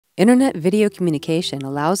Internet video communication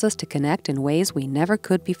allows us to connect in ways we never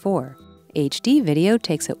could before. HD video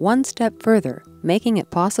takes it one step further, making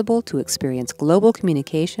it possible to experience global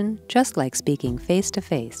communication just like speaking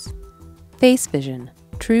face-to-face. FaceVsion,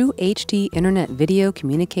 true HD internet video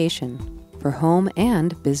communication for home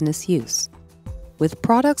and business use. With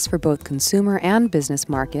products for both consumer and business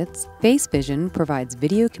markets, FaceVsion provides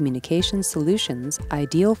video communication solutions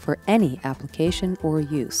ideal for any application or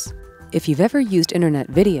use. If you've ever used internet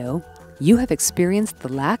video, you have experienced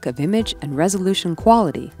the lack of image and resolution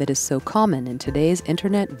quality that is so common in today's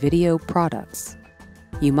internet video products.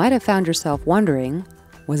 You might have found yourself wondering,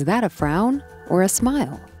 was that a frown or a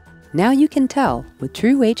smile? Now you can tell with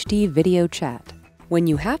True HD Video Chat. When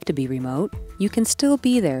you have to be remote, you can still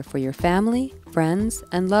be there for your family, friends,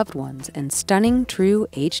 and loved ones in stunning True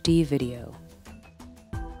HD video.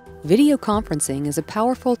 Video conferencing is a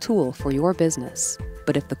powerful tool for your business,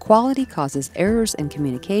 but if the quality causes errors in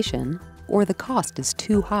communication, or the cost is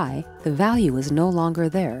too high, the value is no longer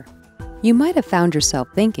there. You might have found yourself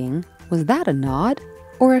thinking, was that a nod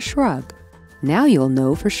or a shrug? Now you'll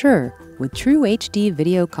know for sure with True HD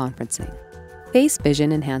video conferencing.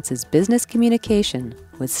 FaceVsion enhances business communication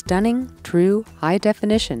with stunning, true, high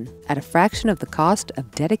definition at a fraction of the cost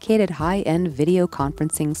of dedicated high-end video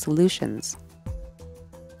conferencing solutions.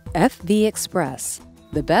 FVexpress,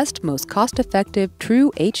 the best, most cost-effective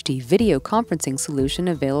True HD video conferencing solution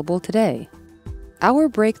available today. Our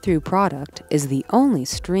breakthrough product is the only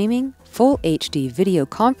streaming, full HD video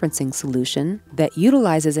conferencing solution that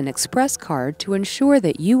utilizes an Express card to ensure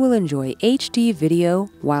that you will enjoy HD video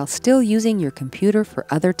while still using your computer for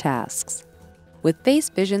other tasks. With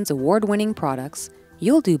FaceVision's award-winning products,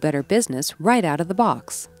 you'll do better business right out of the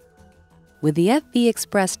box. With the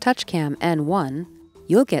FVexpress TouchCam N1,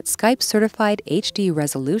 you'll get Skype-certified HD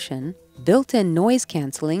resolution, built-in noise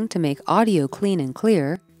canceling to make audio clean and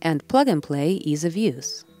clear, and plug-and-play ease of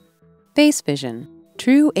use. FaceVision,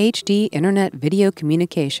 true HD internet video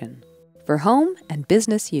communication for home and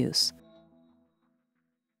business use.